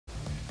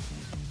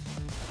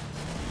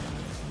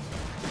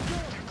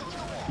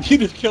You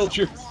just killed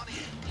your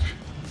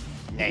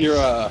Nice.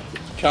 your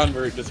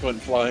convert just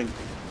went flying.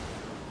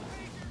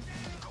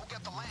 Go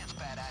get the lance,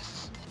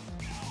 badasses.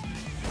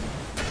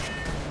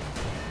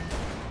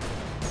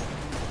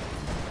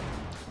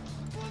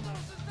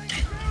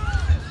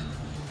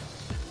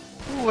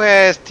 Who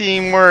has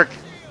teamwork?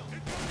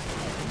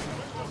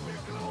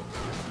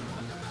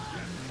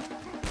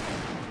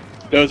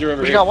 Dozer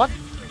over You here. got what?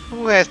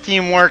 Who has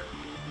teamwork?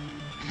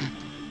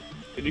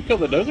 Did you kill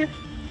the dozer?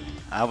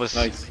 I was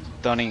Nice.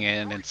 stunning it,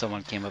 and then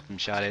someone came up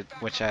and shot it,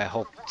 which I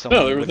hope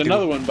someone No, there was would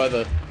another do. one by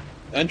the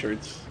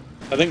entrance.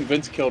 I think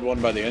Vince killed one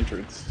by the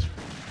entrance.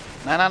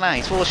 Nah,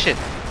 he's full of shit.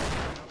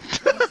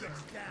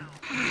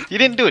 He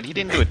didn't do it. He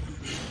didn't do it.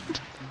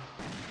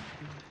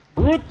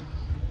 What?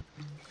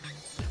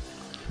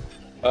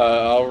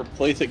 I'll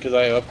replace it because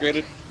I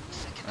upgraded.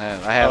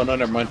 I have. Oh no,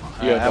 never mind.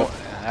 Yeah,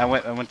 I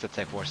went to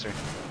Tech Forcer.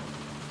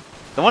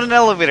 The one in the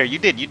elevator. You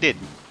did.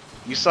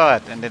 You saw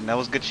it, and then that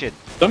was good shit.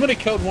 somebody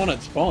killed one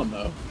at spawn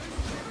though.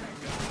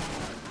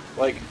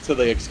 Like to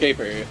the escape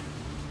area.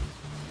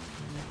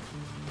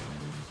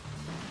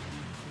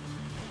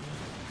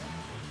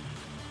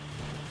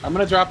 I'm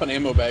gonna drop an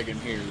ammo bag in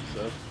here,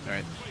 so. All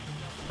right.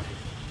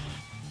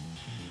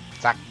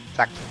 Zack.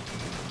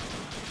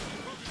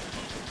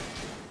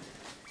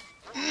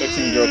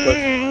 Fixing real quick.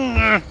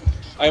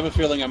 I have a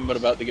feeling I'm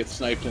about to get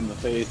sniped in the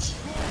face.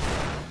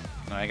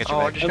 No, I got you Oh,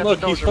 I back. just And got look,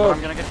 the he's dozer, but I'm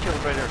fucked. gonna get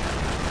killed right here.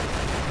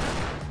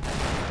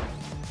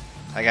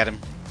 I got him.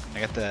 I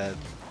got the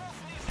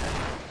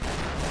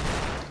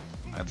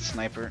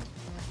sniper.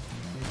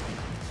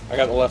 I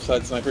got the left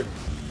side sniper.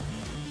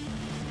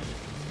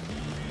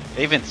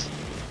 Hey Vince.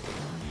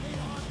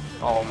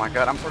 Oh my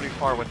god, I'm pretty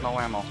far with no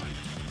ammo.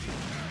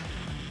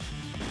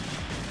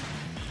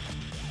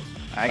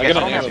 I got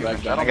got an you. ammo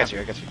bag down. I got you.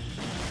 I got him.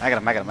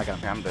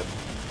 Yeah, I'm dead.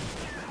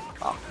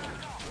 Oh.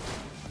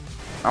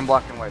 I'm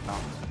blocking white now.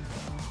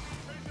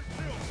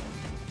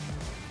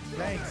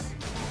 Thanks.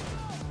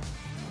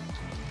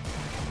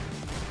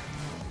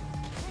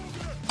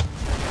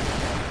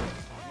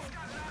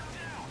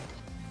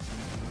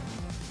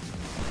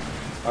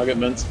 I'll get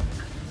Vince.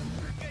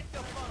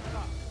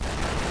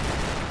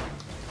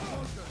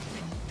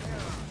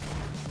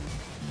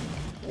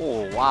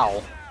 Oh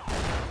wow.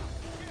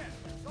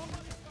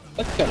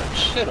 That's got a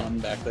shit on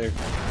back there.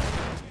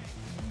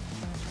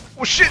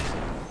 Oh shit!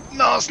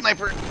 No,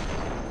 sniper.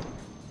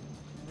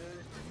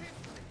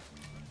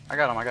 I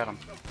got him.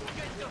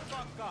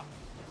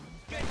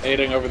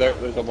 Aiding over there.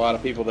 There's a lot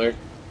of people there.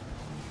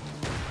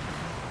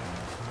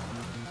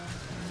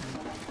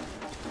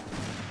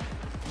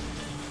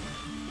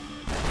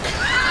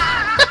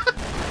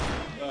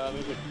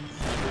 There's a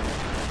sniper.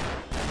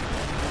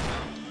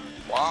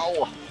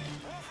 Wow.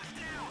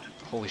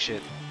 Holy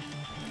shit.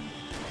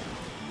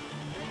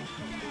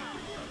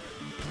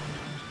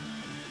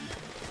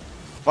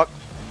 Fuck.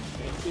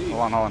 Can't see.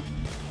 Hold on.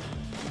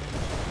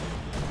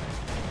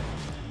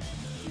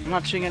 I'm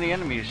not seeing any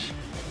enemies.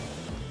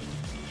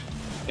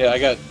 Yeah, I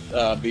got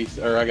Beast,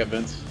 or I got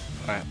Vince.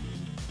 Alright.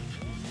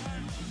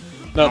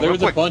 No, Oh, there real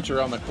was a quick. bunch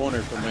around the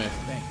corner from me.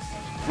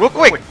 Real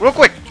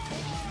quick!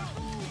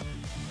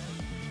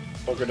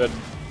 Poker dead.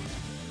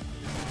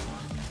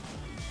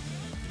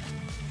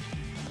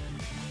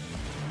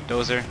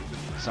 Dozer,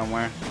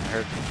 somewhere. I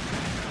heard.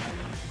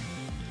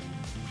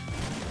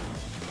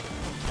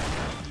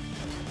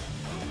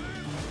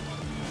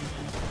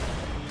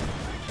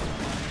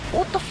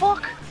 What the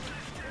fuck?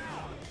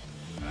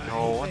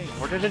 Yo,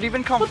 where did it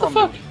even come What the from?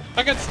 fuck? dude?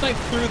 I got sniped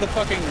through the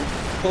fucking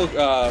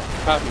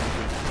copy machine.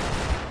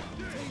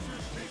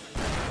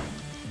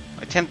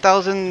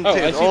 10,000. Oh,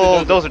 I see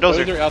oh, the dozer.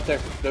 dozer. Dozer out there.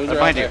 Dozer out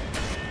behind you. there.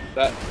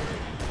 That.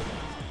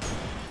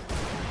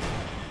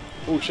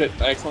 Oh shit!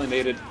 I accidentally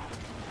naded.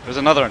 There's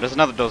another one. There's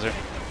another dozer.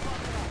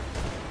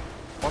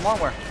 One more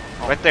where?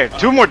 Right there.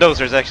 Two more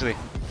dozers actually.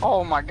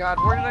 Oh my god,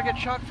 where did I get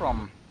shot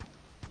from?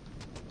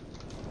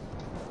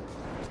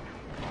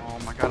 Oh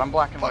my god, I'm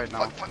black and white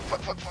now.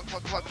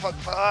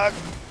 Fuck.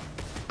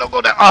 Don't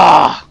go down.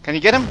 Ah! Can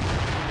you get him?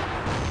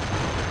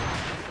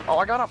 Oh,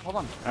 I got up. Hold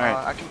on. Alright.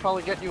 I can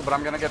probably get you, but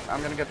I'm gonna get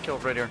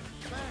killed right here.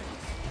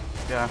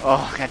 Yeah.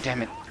 Oh, god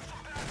damn it.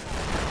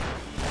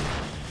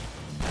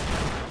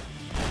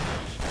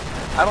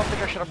 I don't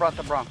think I should have brought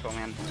the Bronco,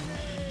 man.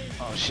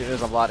 Oh shit,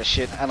 there's a lot of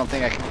shit. I don't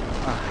think I can.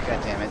 Oh,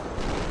 god damn it.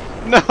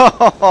 No!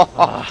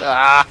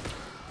 Ah.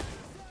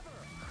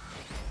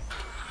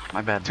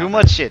 My bad. Too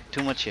much shit.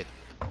 Too much shit.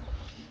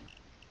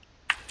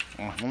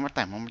 Oh, one more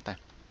time.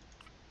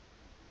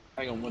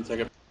 Hang on 1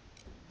 second.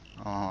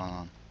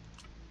 Oh.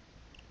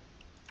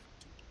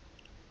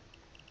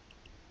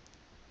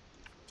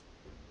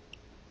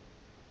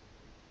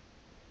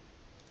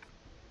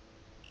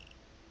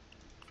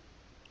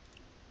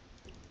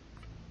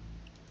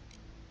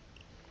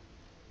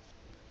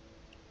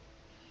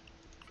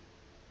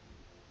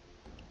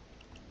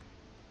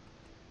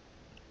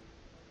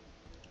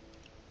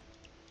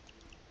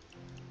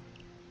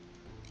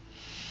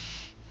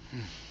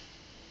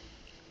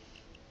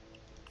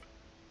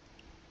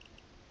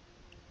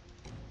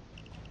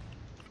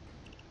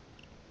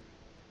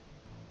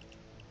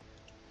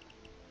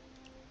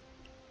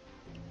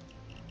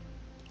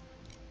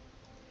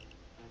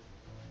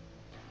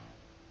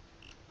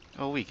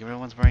 so weak.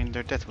 Everyone's wearing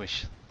their death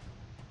wish.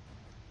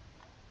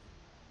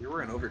 You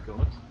were in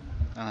overkill.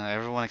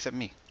 Everyone except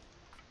me.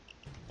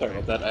 Sorry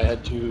about that. I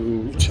had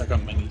to check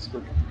on my knees.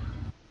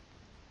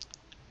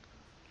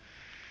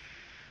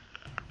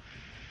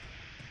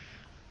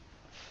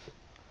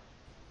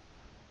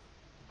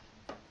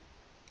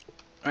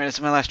 Alright,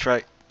 it's my last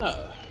try.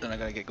 Uh, Then I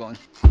gotta get going.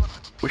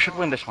 We should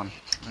win this one.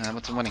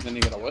 What's the winning? then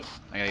you gotta what?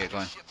 I gotta get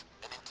going.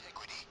 And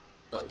integrity.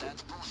 But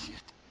that's bullshit.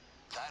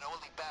 That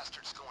only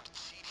bastard's going to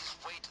cheat his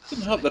way to the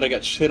Didn't help that I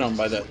got shit on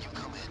by that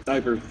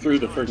sniper through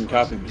the friggin'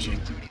 copying machine.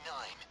 39.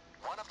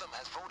 One of them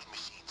has voting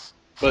machines.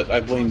 But I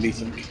blame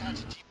Decent. Attach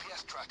a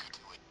GPS tracker to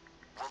it.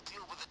 We'll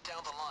deal with it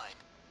down the line.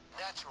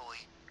 Naturally,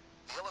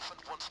 the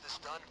elephant wants this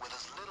done with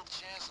as little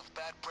chance of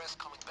bad press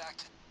coming back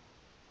to...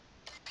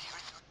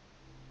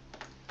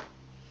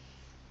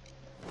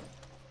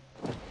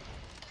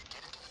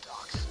 Get into the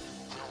docks.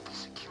 There'll be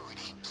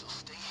security, so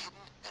stay hidden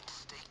and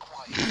stay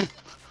quiet.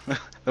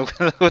 Look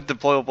what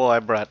deployable I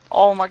brought.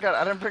 Oh my god,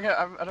 I didn't bring it.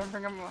 I didn't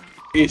bring him.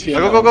 ECM.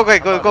 Go, go, go, go,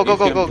 go, go, go,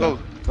 go, go, go,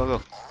 go,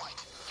 go.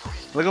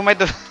 Look at my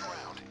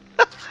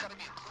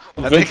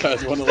Vent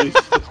has one at least.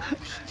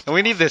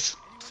 we need this.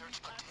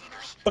 Search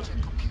containers, check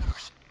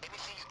computers,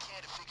 anything you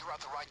can to figure out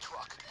the right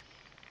truck.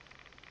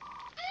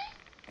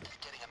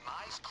 Getting a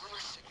nice clear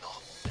signal.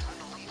 Time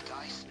to leave,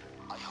 guys.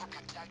 I hope you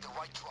tagged the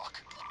right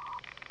truck.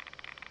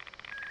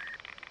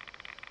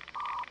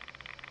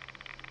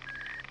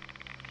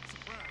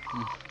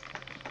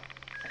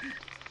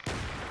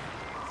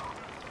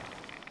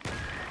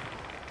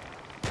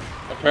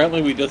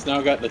 Apparently we just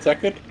now got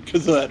detected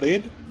because of that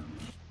aid.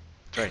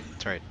 That's right,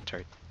 that's right, that's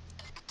right.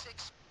 It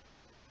takes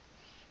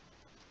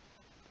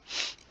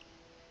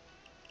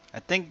I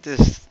think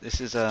this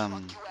is you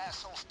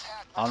assholes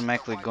tagged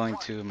automatically going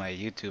to my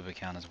YouTube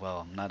account as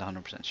well. I'm not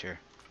 100% sure.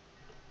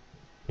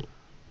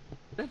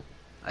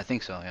 I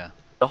think so, yeah.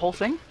 The whole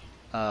thing?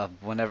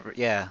 Whenever,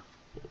 yeah.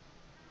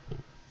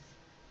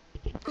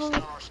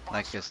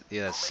 Like this,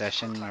 yeah,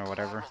 session or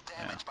whatever.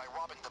 Yeah. by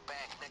robbing the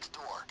bank next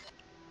door.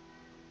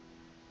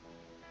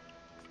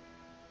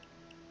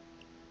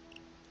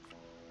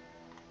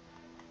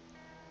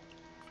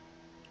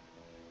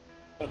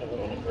 I don't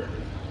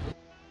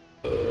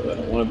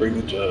want to bring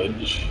the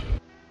judge.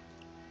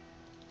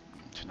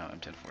 No,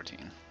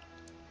 M1014.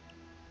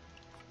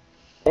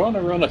 I want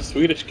to run a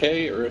Swedish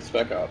K or a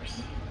Spec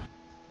Ops.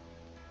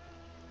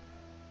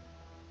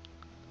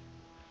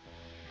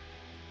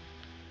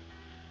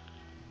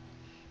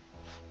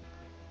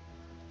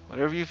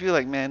 Whatever you feel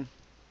like, man.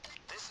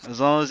 As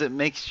long as it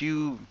makes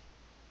you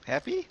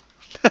happy.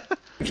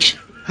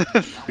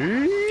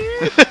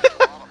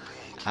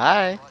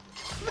 Hi.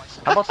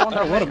 How about the one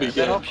I wanna be that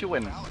good. helps you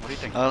win? What do you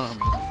think? How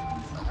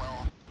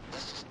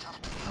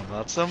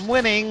about some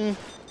winning?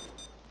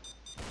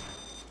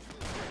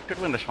 Could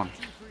win this one.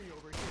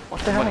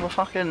 What the hell of a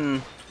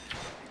fucking...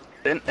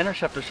 The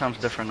interceptor sounds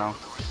different now.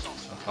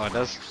 Oh, it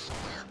does?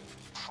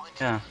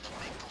 Yeah.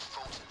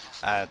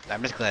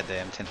 I'm just glad the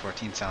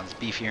M1014 sounds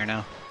beefier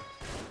now.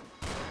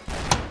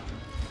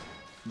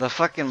 The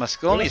fucking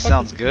Moscone fuck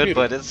sounds is the good, computer?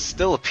 but it's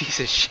still a piece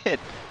of shit.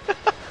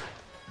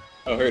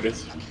 Oh, here it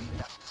is.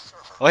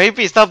 Oh, hey,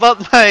 Pete, stop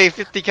out my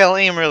 50 cal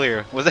aim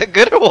earlier. Was that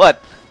good or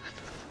what?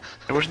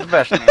 It was the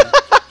best, man.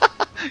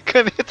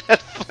 Couldn't hit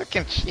that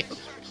fucking shield.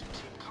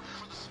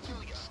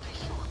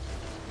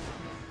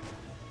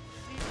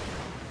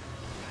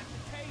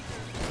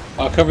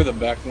 I'll cover the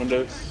back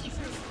windows.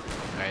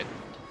 Alright,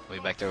 we'll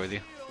be back there with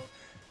you.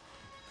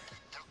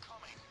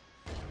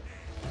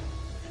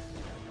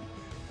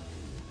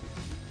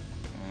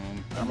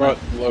 I brought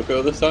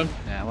Loco this time.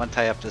 Yeah, I want to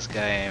tie up this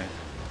guy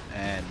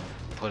and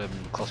put him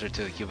closer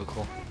to the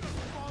cubicle.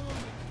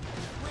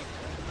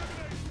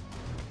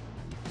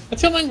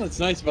 That's something that's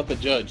nice about the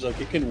judge. Like,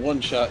 you can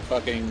one-shot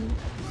fucking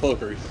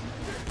cloakers.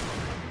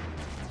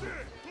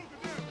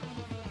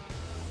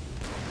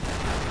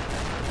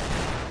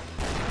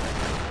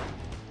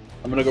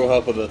 I'm gonna go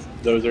help with the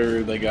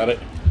dozer. They got it.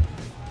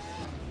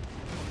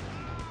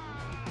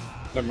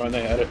 Never mind,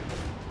 they had it.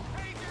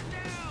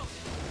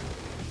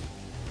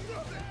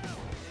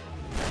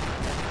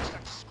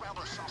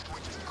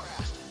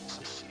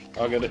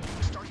 I'll get it.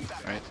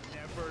 Alright.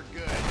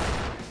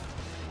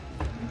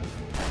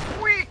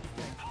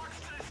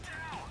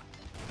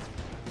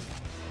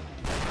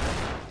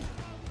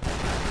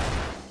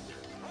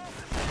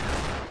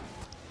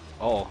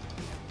 Oh.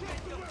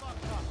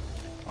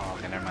 Oh,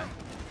 okay, never mind.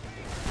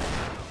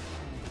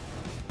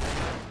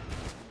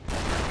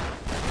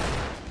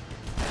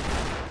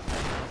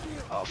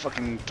 Oh,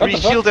 fucking What three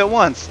the fuck? shield at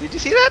once. Did you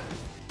see that?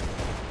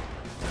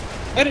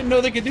 I didn't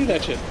know they could do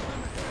that shit.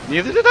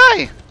 Neither did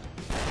I.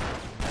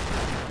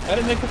 I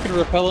didn't think they could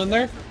rappel in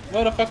there.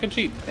 What a fucking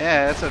cheat.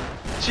 Yeah, that's a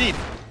cheat.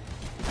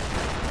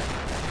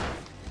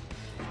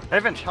 Hey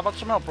Vince, how about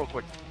some help real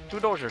quick? 2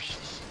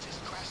 dozers.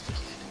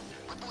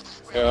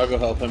 Yeah, I'll go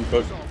help him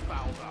cook.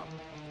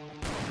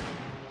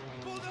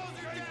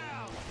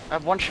 I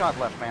have 1 shot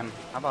left, man.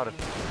 How about it?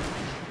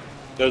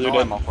 Dozer No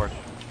dead. ammo for it.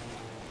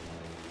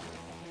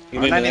 You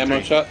need an 93.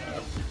 ammo shot?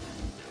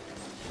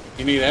 You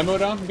You need ammo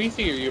down, BC,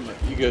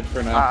 or you good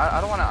for now? I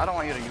don't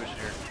want you to use it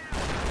here.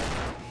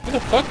 What the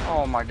fuck?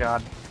 Oh my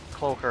god,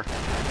 Cloaker.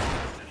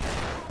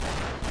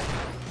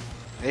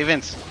 Hey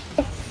Vince.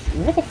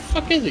 Where the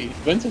fuck is he?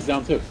 Vince is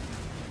down too.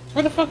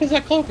 Where the fuck is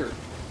that Cloaker?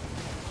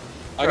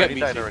 I got he BC.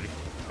 died already.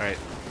 Alright.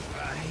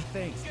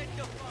 Thanks.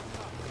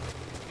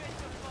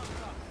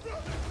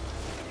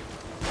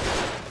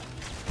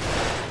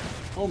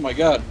 Oh my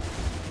god.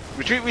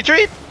 Retreat,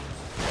 retreat!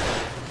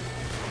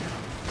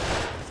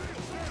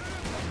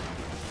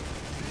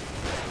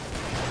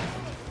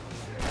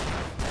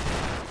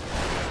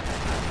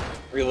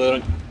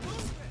 Reloading.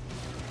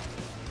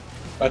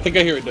 I think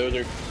I hear a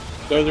dozer.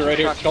 Dozer right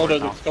here. Skull dozer.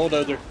 now. Skull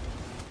dozer.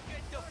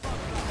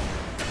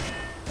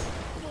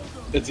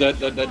 It's dead.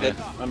 Dead.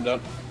 I'm done.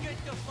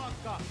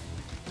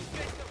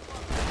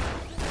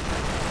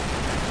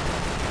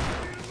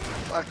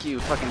 Fuck you,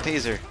 fucking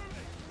taser.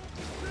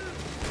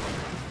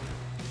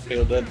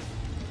 Failed dead.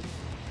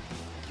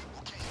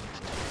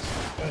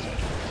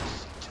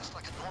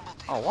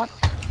 Oh, what?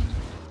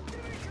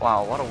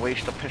 Wow, what a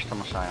waste of pistol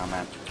messiah,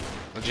 man.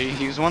 Did you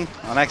use one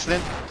on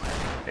accident?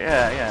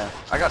 Yeah.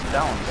 I got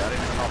downed, I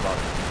didn't even know about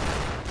it.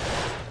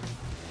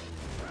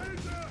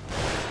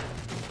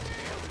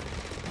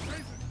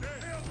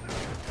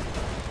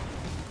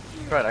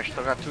 Right, I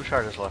still got 2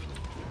 charges left.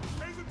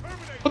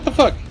 What the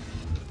fuck?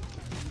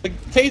 The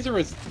taser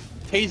was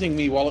tasing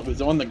me while it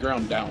was on the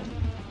ground down.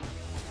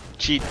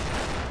 Cheat.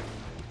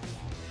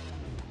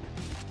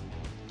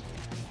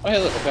 Oh, hey,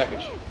 look, a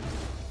package.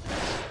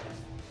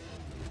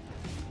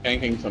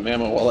 Yanking some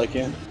ammo while I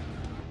can.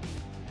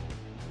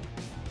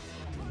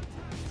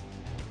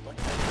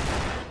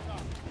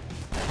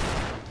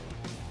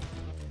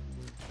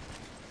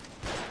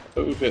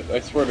 Oh shit, I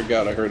swear to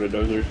god I heard a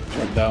dozer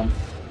jump down.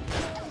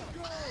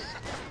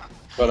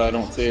 But I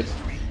don't see it.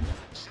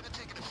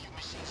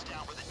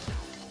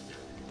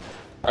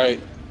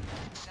 Alright.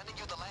 Sending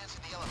you the lands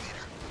in the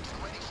elevator. Get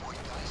ready for it,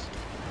 guys.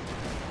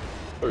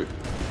 Alright.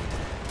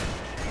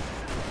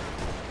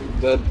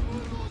 He's dead.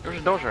 There's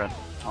a dozer in.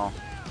 Oh.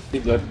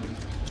 He's dead.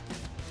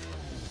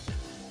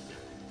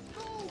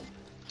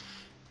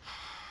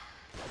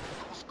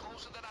 Almost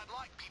closer than I'd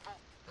like, people.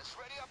 Let's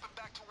ready up and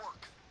back to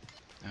work.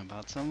 How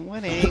about some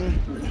winning?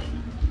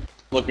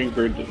 Looking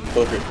for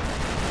Cloaker.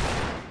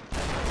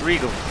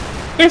 Regal.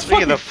 There's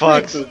Look at the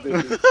fucking fucks.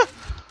 those bitches.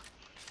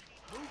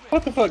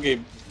 What the fuck,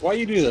 Gabe? Why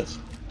you do this?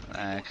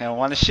 I kinda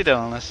wanna shit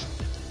on us.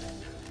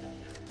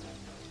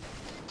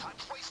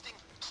 Time's wasting.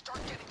 Start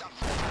getting that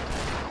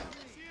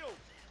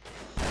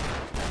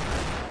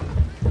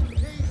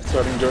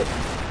Starting Joe.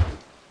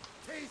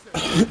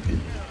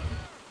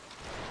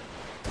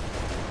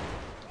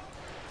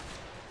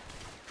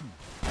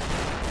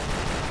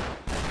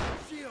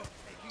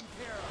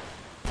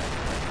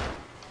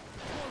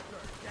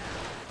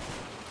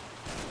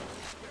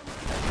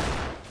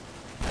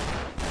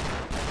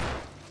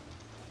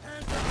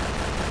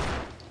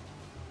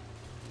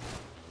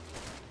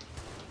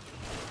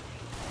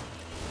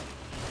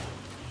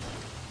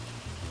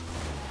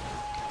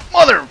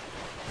 Mother!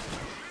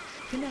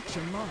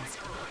 Connection lost.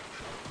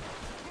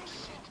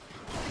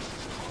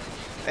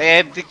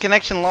 Hey, the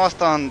connection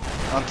lost on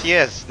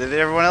TS. Did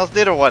everyone else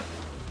did or what?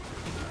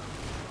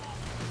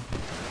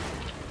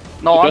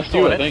 No, I'm Just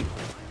still you, in I it. think.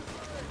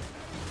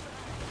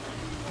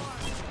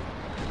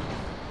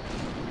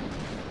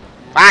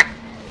 Back!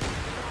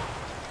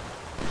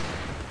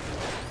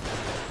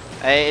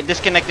 Hey, it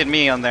disconnected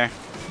me on there.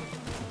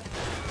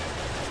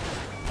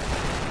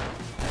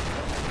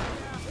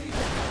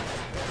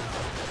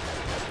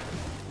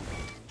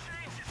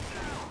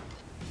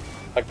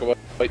 I go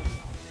wait.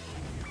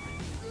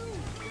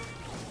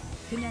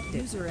 Connect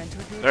user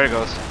entered. There it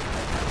goes.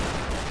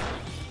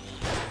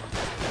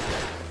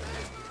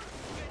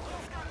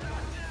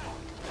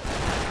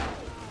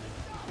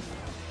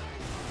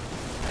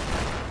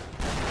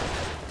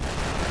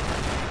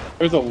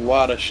 There's a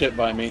lot of shit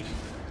by me.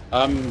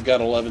 I'm got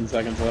 11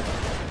 seconds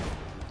left.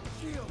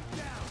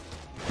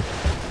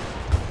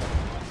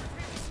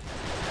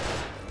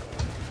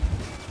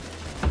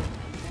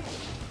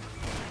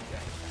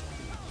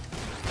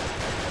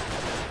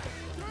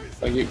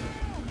 Thank you.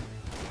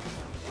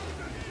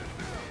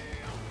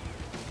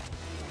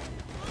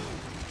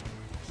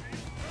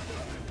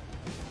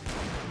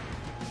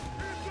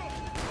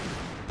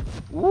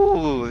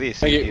 Ooh, this.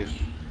 Thank you.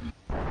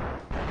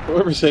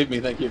 Whoever saved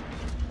me, thank you.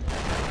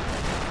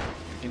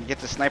 Can you get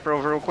the sniper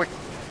over real quick?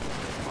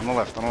 On the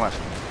left, on the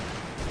left.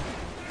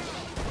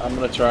 I'm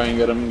gonna try and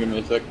get him. Give me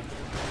a sec.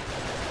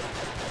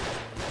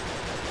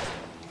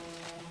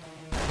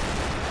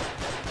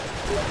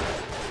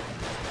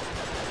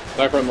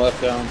 Sniper on the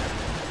left down.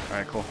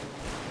 Alright, cool.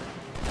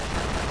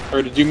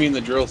 Or did you mean the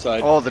drill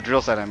side? Oh, the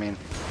drill side, I mean.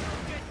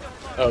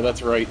 Oh,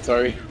 that's right.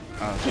 Sorry.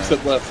 Oh, You sorry.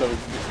 said left, so... Oh,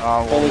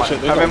 well, Holy my,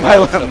 shit, there's I a mean, lot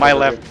of stuff my over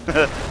left.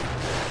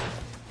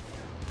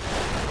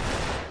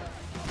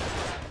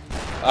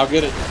 I'll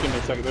get it. Just give me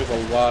a second. There's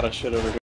a lot of shit over here.